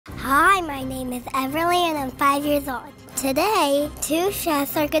Hi, my name is Everly and I'm 5 years old. Today, 2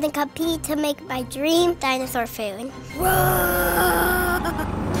 chefs are gonna compete to make my dream dinosaur food.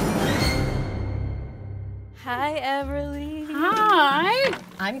 Hi, Everly. Hi,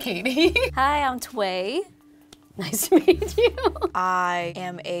 I'm Katie. Hi, I'm Tway. Nice to meet you. I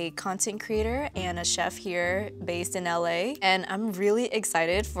am a content creator and a chef here based in LA, and I'm really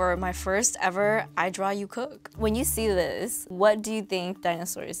excited for my first ever I Draw You Cook. When you see this, what do you think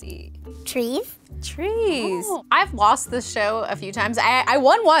dinosaurs eat? Trees? Trees. Oh, I've lost this show a few times. I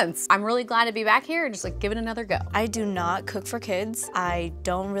won once. I'm really glad to be back here and just like give it another go. I do not cook for kids. I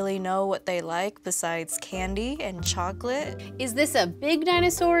don't really know what they like besides candy and chocolate. Is this a big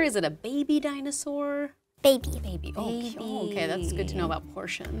dinosaur? Is it a baby dinosaur? Baby. Baby. Baby. Oh, okay, that's good to know about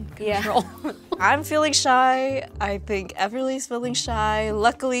portion control. Yeah. I'm feeling shy. I think Everly's feeling shy.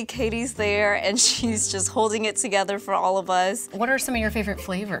 Luckily, Katie's there and she's just holding it together for all of us. What are some of your favorite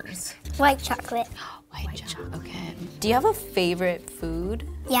flavors? White chocolate. White chocolate. Okay. Do you have a favorite food?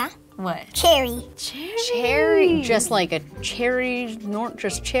 Yeah? What? Cherry. Cherry. Just like a cherry,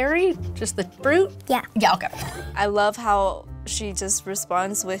 just cherry? Just the fruit? Yeah. Yeah, okay. I love how she just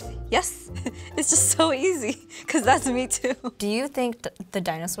responds with, yes. It's just so easy, because that's me too. Do you think the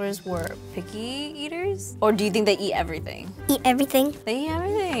dinosaurs were picky eaters? Or do you think they eat everything? Eat everything? They eat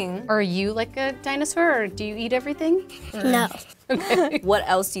everything. Are you like a dinosaur or do you eat everything? No. Okay. What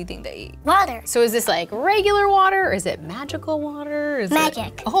else do you think they eat? Water. So is this like regular water or is it magical water? Is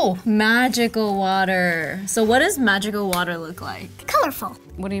Magic. Oh, Magical water. So what does magical water look like? Colorful.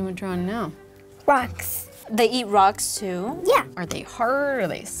 what are you drawing now? Rocks. They eat rocks too? Yeah. Are they hard? Are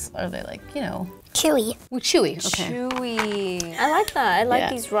they like, you know? Chewy. Well, chewy, okay. Chewy. I like that. I like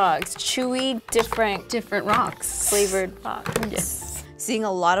these rocks. Chewy, Different rocks. flavored rocks. Yes. Seeing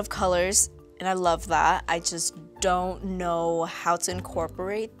a lot of colors, and I love that. I just don't know how to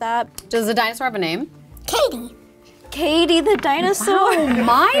incorporate that. Does the dinosaur have a name? Katie. Katie the dinosaur. Oh,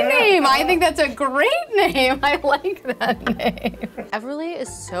 my name. I think that's a great name. I like that name. Everly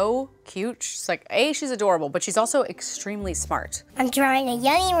is so cute. She's like, she's adorable, but she's also extremely smart. I'm drawing a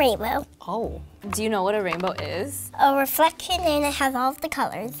yummy rainbow. Oh, Do you know what a rainbow is? A reflection and it has all of the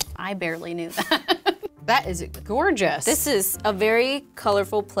colors. I barely knew that. That is gorgeous. This is a very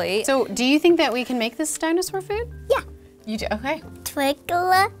colorful plate. So do you think that we can make this dinosaur food? Yeah. You do, okay. Twig, good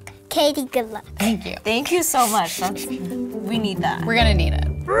luck. Katie, good luck. Thank you. Thank you so much. We need that. We're gonna need it.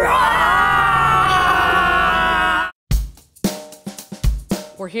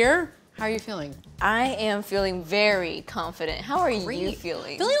 We're here. How are you feeling? I am feeling very confident. How are you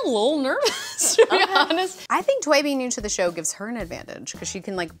feeling? Feeling a little nervous, to be honest. I think Tway being new to the show gives her an advantage because she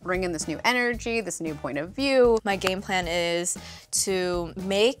can like bring in this new energy, this new point of view. My game plan is to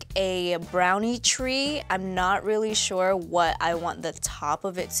make a brownie tree. I'm not really sure what I want the top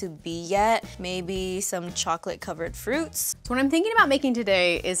of it to be yet. Maybe some chocolate covered fruits. So what I'm thinking about making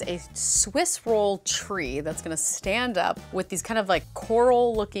today is a Swiss roll tree that's gonna stand up with these kind of like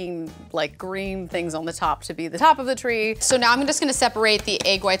coral looking like green things on the top to be the top of the tree. So now I'm just gonna separate the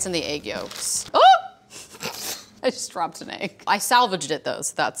egg whites and the egg yolks. Oh! I just dropped an egg. I salvaged it though,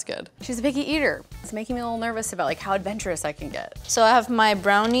 so that's good. She's a picky eater. It's making me a little nervous about like how adventurous I can get. So I have my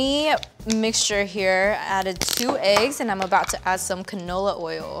brownie mixture here. I added 2 eggs and I'm about to add some canola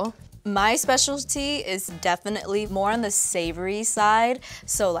oil. My specialty is definitely more on the savory side.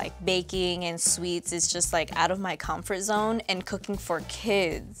 So like baking and sweets is just like out of my comfort zone, and cooking for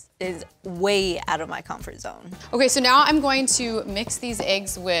kids is way out of my comfort zone. Okay, so now I'm going to mix these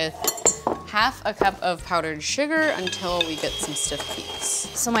eggs with half a cup of powdered sugar until we get some stiff peaks.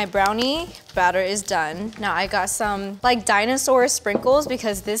 So my brownie batter is done. Now I got some like dinosaur sprinkles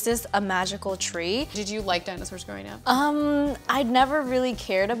because this is a magical tree. Did you like dinosaurs growing up? I'd never really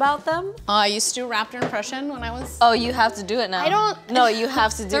cared about them. I used to do Raptor impression when I was... Oh, you have to do it now. I don't... No, you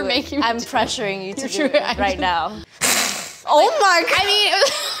have to do They're it. making me I'm do it. pressuring you to do You're it true, right now. Oh my God. I mean,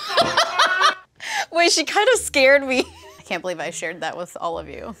 Wait, she kind of scared me. I can't believe I shared that with all of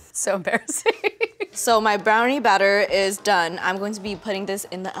you. So embarrassing. So my brownie batter is done. I'm going to be putting this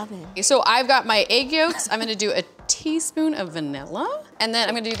in the oven. So I've got my egg yolks. I'm gonna do a teaspoon of vanilla, and then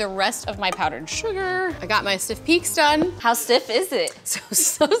I'm gonna do the rest of my powdered sugar. I got my stiff peaks done. How stiff is it?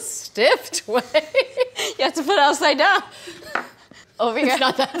 So stiff, Tway. You have to put it upside down. Over here. It's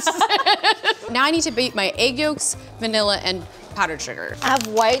not that stiff. Now I need to beat my egg yolks, vanilla, and powdered sugar. I have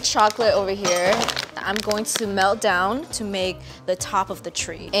white chocolate over here. I'm going to melt down to make the top of the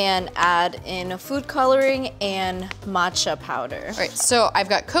tree and add in food coloring and matcha powder. All right, so I've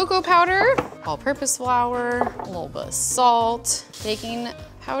got cocoa powder, all-purpose flour, a little bit of salt, baking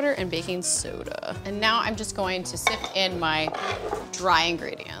powder, and baking soda. And now I'm just going to sift in my dry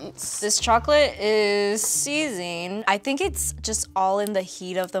ingredients. This chocolate is seasoned. I think it's just all in the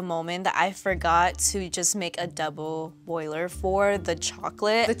heat of the moment that I forgot to just make a double boiler for the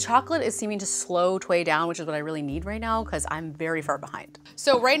chocolate. The chocolate is seeming to slow Tway down, which is what I really need right now because I'm very far behind.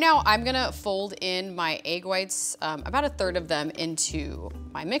 So right now I'm gonna fold in my egg whites, about a third of them into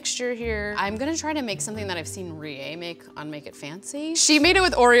my mixture here. I'm gonna try to make something that I've seen Rie make on Make It Fancy. She made it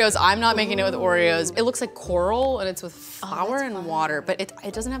with Oreos. I'm not making it with Oreos. It looks like coral and it's with flour and water, but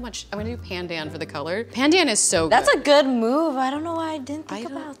it doesn't have much. I'm gonna do pandan for the color. Pandan is so good. That's a good move. I don't know why I didn't think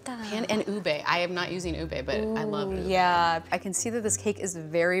about that. And ube. I am not using ube, but I love ube. Yeah. I can see that this cake is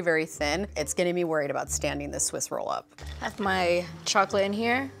very, very thin. It's getting me worried about standing this Swiss roll up. I have my chocolate in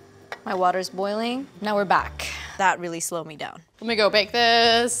here. My water's boiling. Now we're back. That really slowed me down. Let me go bake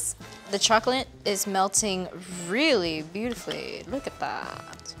this. The chocolate is melting really beautifully. Look at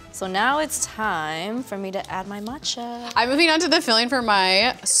that. So now it's time for me to add my matcha. I'm moving on to the filling for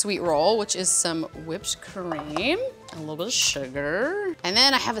my sweet roll, which is some whipped cream, a little bit of sugar, and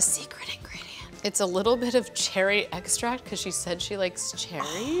then I have a secret ingredient. It's a little bit of cherry extract because she said she likes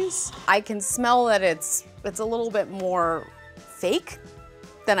cherries. I can smell that it's a little bit more fake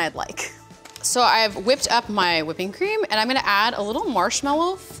than I'd like. So I've whipped up my whipping cream and I'm gonna add a little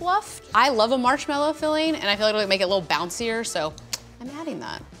marshmallow fluff. I love a marshmallow filling and I feel like it'll make it a little bouncier, so I'm adding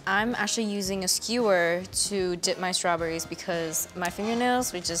that. I'm actually using a skewer to dip my strawberries because my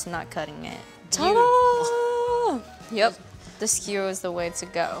fingernails were just not cutting it. Ta-da! Yep, the skewer is the way to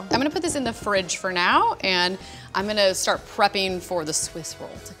go. I'm gonna put this in the fridge for now and I'm gonna start prepping for the Swiss roll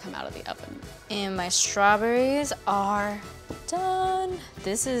to come out of the oven. And my strawberries are done.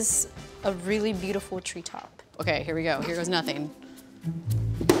 This is a really beautiful treetop. Okay, here we go. Here goes nothing.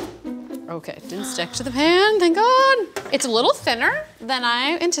 Okay, didn't stick to the pan, thank God. It's a little thinner than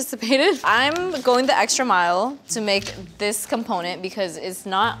I anticipated. I'm going the extra mile to make this component because it's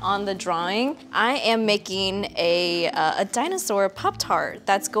not on the drawing. I am making a dinosaur Pop-Tart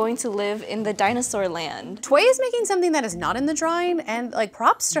that's going to live in the dinosaur land. Tway is making something that is not in the drawing and like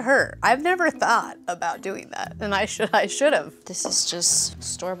props to her. I've never thought about doing that and I should have. This is just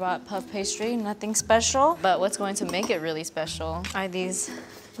store-bought puff pastry, nothing special. But what's going to make it really special are these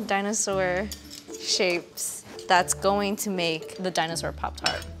dinosaur shapes that's going to make the dinosaur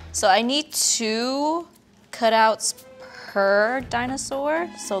Pop-Tart. So I need 2 cutouts per dinosaur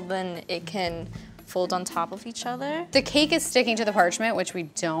so then it can fold on top of each other. The cake is sticking to the parchment, which we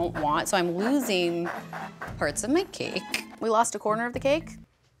don't want, so I'm losing parts of my cake. We lost a corner of the cake.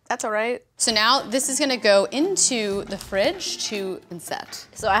 That's all right. So now this is gonna go into the fridge to set.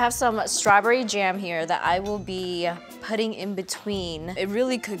 So I have some strawberry jam here that I will be putting in between. It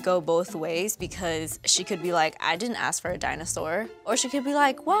really could go both ways because she could be like, I didn't ask for a dinosaur. Or she could be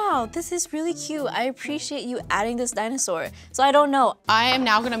like, wow, this is really cute. I appreciate you adding this dinosaur. So I don't know. I am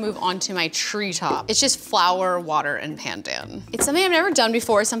now gonna move on to my treetop. It's just flour, water, and pandan. It's something I've never done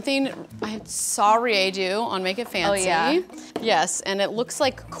before, something I saw Rie do on Make It Fancy. Oh yeah? Yes, and it looks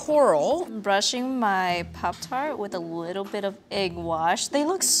like coral. I'm brushing my Pop-Tart with a little bit of egg wash. They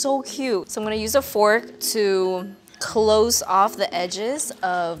look so cute. So I'm gonna use a fork to close off the edges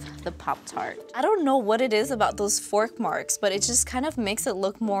of the Pop-Tart. I don't know what it is about those fork marks, but it just kind of makes it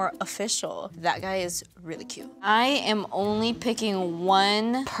look more official. That guy is really cute. I am only picking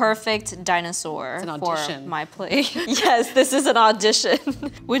one perfect dinosaur for my plate. Yes, this is an audition.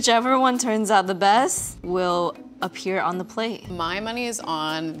 Whichever one turns out the best will appear on the plate. My money is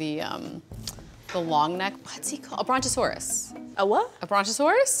on the long neck, what's he called? A brontosaurus. A what? A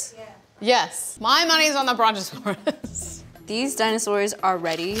brontosaurus? Yeah. Yes, my money is on the brontosaurus. These dinosaurs are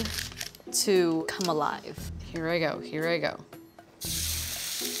ready to come alive. Here I go, here I go.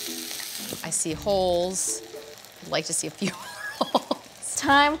 I see holes. I'd like to see a few holes.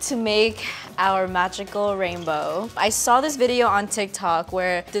 Time to make our magical rainbow. I saw this video on TikTok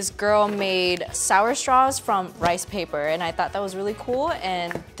where this girl made sour straws from rice paper and I thought that was really cool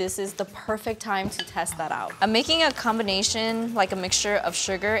and this is the perfect time to test that out. I'm making a combination, like a mixture of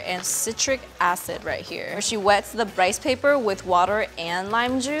sugar and citric acid right here. She wets the rice paper with water and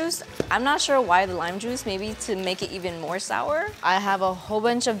lime juice. I'm not sure why the lime juice, maybe to make it even more sour. I have a whole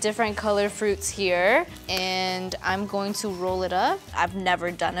bunch of different colored fruits here and I'm going to roll it up. I've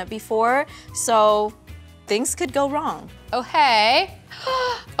never done it before. So things could go wrong. Oh, hey.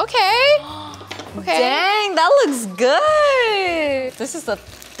 Okay. Okay. Dang, that looks good. This is a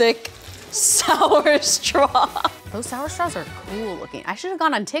thick, sour straw. Those sour straws are cool looking. I should have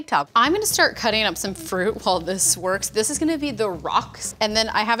gone on TikTok. I'm gonna start cutting up some fruit while this works. This is gonna be the rocks. And then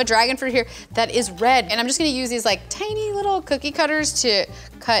I have a dragon fruit here that is red. And I'm just gonna use these like tiny little cookie cutters to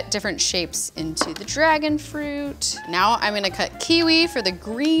cut different shapes into the dragon fruit. Now I'm gonna cut kiwi for the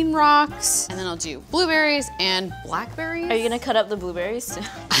green rocks. And then I'll do blueberries and blackberries. Are you gonna cut up the blueberries too?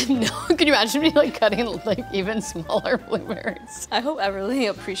 No, can you imagine me like cutting like even smaller blueberries? I hope Everly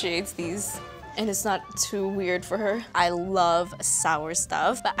appreciates these and it's not too weird for her. I love sour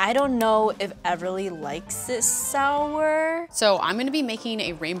stuff, but I don't know if Everly likes it sour. So I'm gonna be making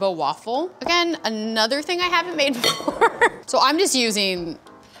a rainbow waffle. Again, another thing I haven't made before. So I'm just using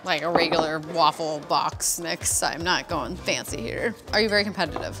like a regular waffle box mix. I'm not going fancy here. Are you very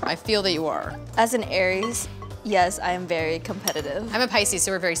competitive? I feel that you are. As an Aries, yes, I am very competitive. I'm a Pisces,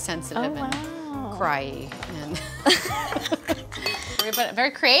 so we're very sensitive and cryy and but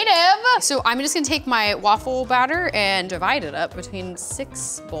very creative. So I'm just gonna take my waffle batter and divide it up between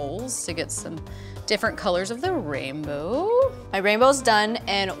 6 bowls to get some different colors of the rainbow. My rainbow's done,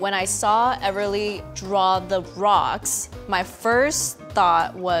 and when I saw Everly draw the rocks, my first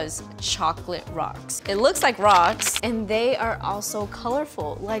thought was chocolate rocks. It looks like rocks, and they are also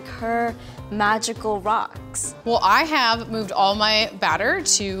colorful, like her magical rocks. Well, I have moved all my batter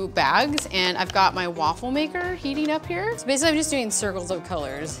to bags, and I've got my waffle maker heating up here. So basically I'm just doing circles of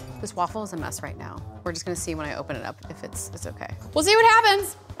colors. This waffle is a mess right now. We're just gonna see when I open it up if it's okay. We'll see what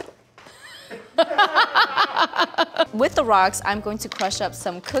happens. With the rocks, I'm going to crush up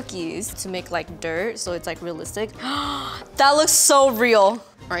some cookies to make like dirt, so it's like realistic. That looks so real.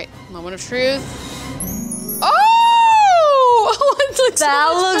 All right, moment of truth. Oh! It looks that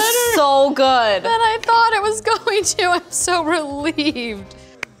looks so good. Than I thought it was going to. I'm so relieved.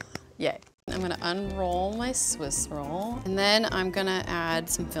 Yay. I'm gonna unroll my Swiss roll, and then I'm gonna add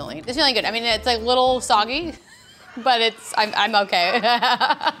some filling. It's feeling good. I mean, it's like a little soggy, but I'm okay.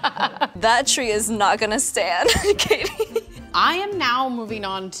 That tree is not gonna stand, Katie. I am now moving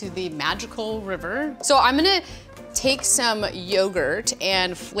on to the magical river. So I'm gonna take some yogurt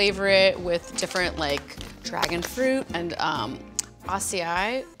and flavor it with different like dragon fruit and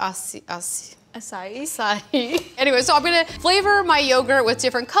acai. Anyway, so I'm gonna flavor my yogurt with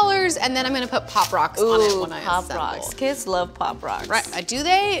different colors, and then I'm gonna put Pop Rocks on it when I Pop assemble. Rocks. Kids love Pop Rocks. Right, do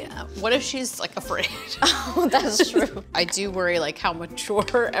they? What if she's like afraid? Oh, that's true. I do worry like how mature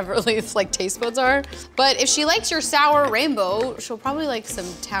Everly's like taste buds are. But if she likes your sour rainbow, she'll probably like some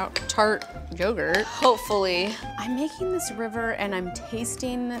tart yogurt. Hopefully. I'm making this river and I'm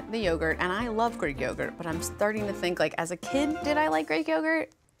tasting the yogurt, and I love Greek yogurt, but I'm starting to think like as a kid, did I like Greek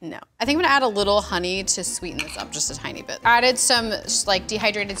yogurt? No. I think I'm gonna add a little honey to sweeten this up just a tiny bit. Added some like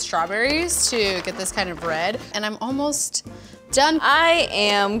dehydrated strawberries to get this kind of red, and I'm almost done. I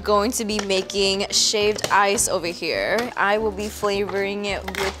am going to be making shaved ice over here. I will be flavoring it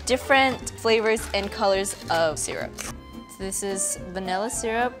with different flavors and colors of syrup. So this is vanilla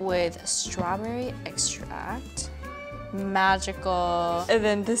syrup with strawberry extract. Magical. And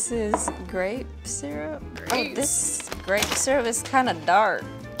then this is grape syrup. Oh, this grape syrup is kind of dark.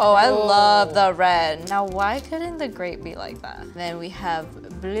 Oh, I love the red. Now, why couldn't the grape be like that? Then we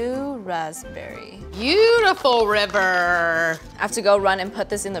have blue raspberry. Beautiful river. I have to go run and put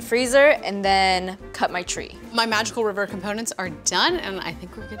this in the freezer and then cut my tree. My magical river components are done, and I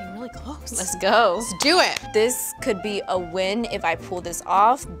think we're getting really close. Let's go. Let's do it. This could be a win if I pull this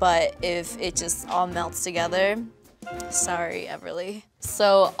off, but if it just all melts together, sorry, Everly.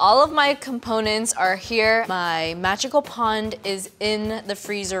 So all of my components are here. My magical pond is in the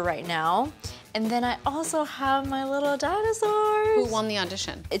freezer right now. And then I also have my little dinosaurs. Who won the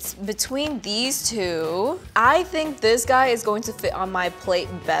audition? It's between these two. I think this guy is going to fit on my plate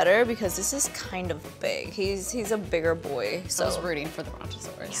better because this is kind of big. He's a bigger boy. So I was rooting for the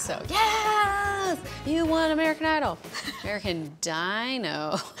Brontosaurus. So yes, you won American Idol. American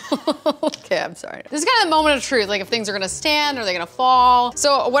Dino. Okay, I'm sorry. This is kind of the moment of truth, like if things are gonna stand or they're gonna fall.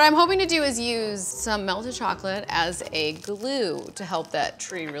 So what I'm hoping to do is use some melted chocolate as a glue to help that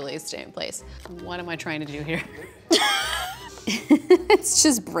tree really stay in place. What am I trying to do here? It's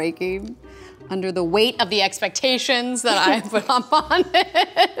just breaking under the weight of the expectations that I put up on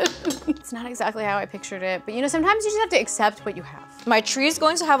it. It's not exactly how I pictured it, but you know, sometimes you just have to accept what you have. My tree is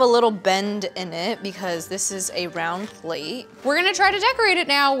going to have a little bend in it because this is a round plate. We're gonna try to decorate it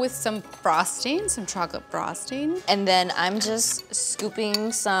now with some frosting, some chocolate frosting. And then I'm just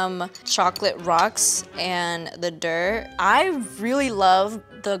scooping some chocolate rocks and the dirt. I really love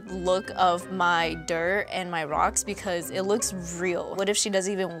the look of my dirt and my rocks because it looks real. What if she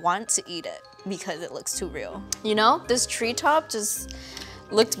doesn't even want to eat it because it looks too real? You know, this treetop just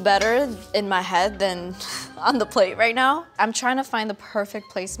looked better in my head than on the plate right now. I'm trying to find the perfect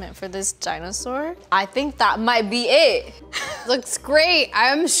placement for this dinosaur. I think that might be it. Looks great.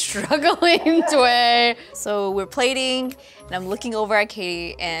 I'm struggling, Tway. So we're plating, and I'm looking over at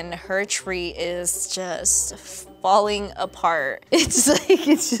Katie, and her tree is just falling apart. It's like,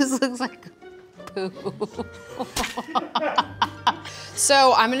 it just looks like poo.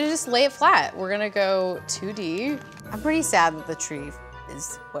 So I'm gonna just lay it flat. We're gonna go 2D. I'm pretty sad that the tree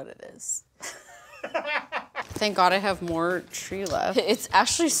is what it is. Thank God I have more tree left. It's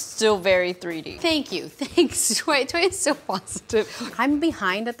actually still very 3D. Thank you, thanks, Tway. Tway is so positive. I'm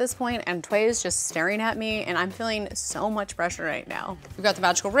behind at this point, and Tway is just staring at me, and I'm feeling so much pressure right now. We've got the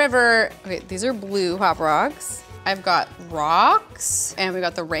magical river. Okay, these are blue pop rocks. I've got rocks, and we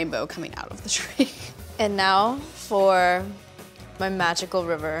got the rainbow coming out of the tree. And now for my magical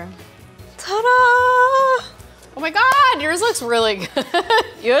river. Ta-da! Oh my God, yours looks really good.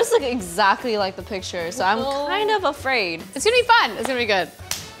 Yours look exactly like the picture, so I'm kind of afraid. It's gonna be fun, it's gonna be good.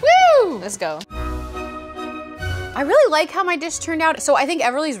 Woo! Let's go. I really like how my dish turned out. So I think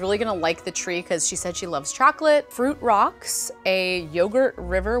Everly's really gonna like the tree because she said she loves chocolate, fruit rocks, a yogurt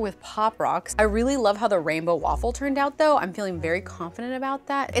river with pop rocks. I really love how the rainbow waffle turned out though. I'm feeling very confident about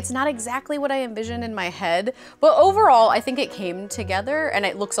that. It's not exactly what I envisioned in my head, but overall I think it came together and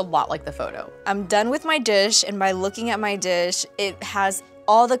it looks a lot like the photo. I'm done with my dish, and by looking at my dish, it has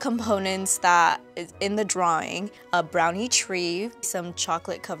all the components that is in the drawing. A brownie tree, some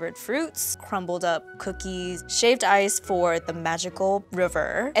chocolate covered fruits, crumbled up cookies, shaved ice for the magical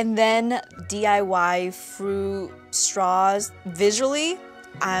river, and then DIY fruit straws. Visually,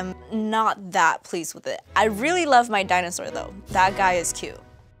 I'm not that pleased with it. I really love my dinosaur though. That guy is cute.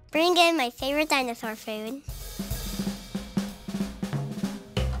 Bring in my favorite dinosaur food.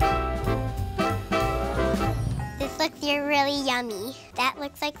 This looks really yummy. That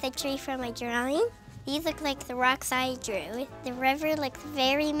looks like the tree from my drawing. These look like the rocks I drew. The river looks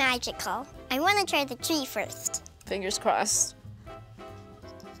very magical. I want to try the tree first. Fingers crossed.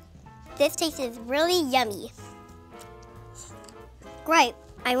 This tastes really yummy. Great.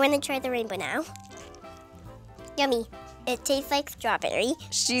 I want to try the rainbow now. Yummy. It tastes like strawberry.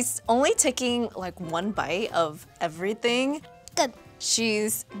 She's only taking like one bite of everything. Good.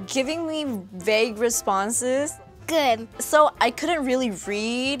 She's giving me vague responses. Good. So I couldn't really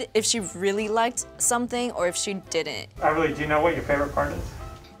read if she really liked something or if she didn't. Everly, do you know what your favorite part is?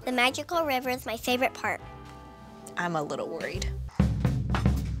 The magical river is my favorite part. I'm a little worried.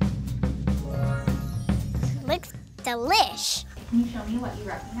 Looks delish. Can you show me what you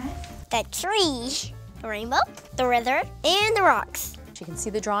recognize? The tree, the rainbow, the river, and the rocks. You can see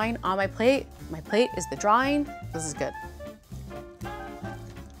the drawing on my plate. My plate is the drawing. This is good.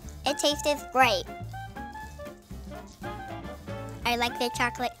 It tastes great. I like the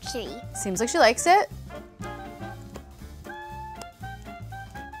chocolate tree. Seems like she likes it.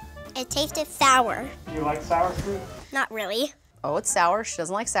 It tasted sour. You like sour fruit? Not really. Oh, it's sour. She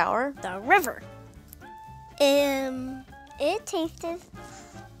doesn't like sour. The river. It tasted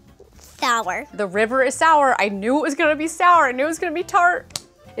sour. The river is sour. I knew it was gonna be sour. I knew it was gonna be tart.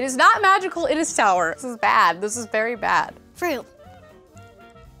 It is not magical, it is sour. This is bad. This is very bad. Fruit.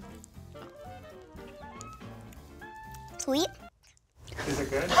 Sweet. Is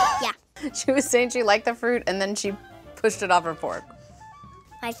it good? Yeah. She was saying she liked the fruit and then she pushed it off her fork.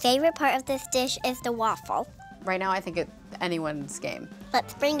 My favorite part of this dish is the waffle. Right now, I think it's anyone's game.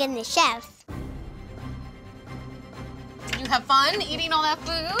 Let's bring in the chefs. Did you have fun eating all that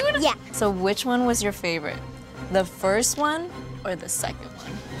food? Yeah. So which one was your favorite? The first one or the second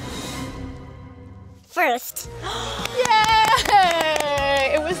one? First.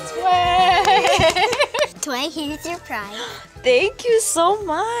 Yay! It was Tway! Tway, here's your prize. Thank you so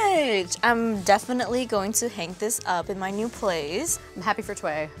much. I'm definitely going to hang this up in my new place. I'm happy for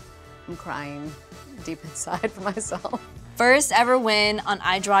Tway. I'm crying deep inside for myself. First ever win on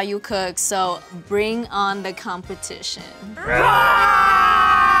I Draw You Cook, so bring on the competition.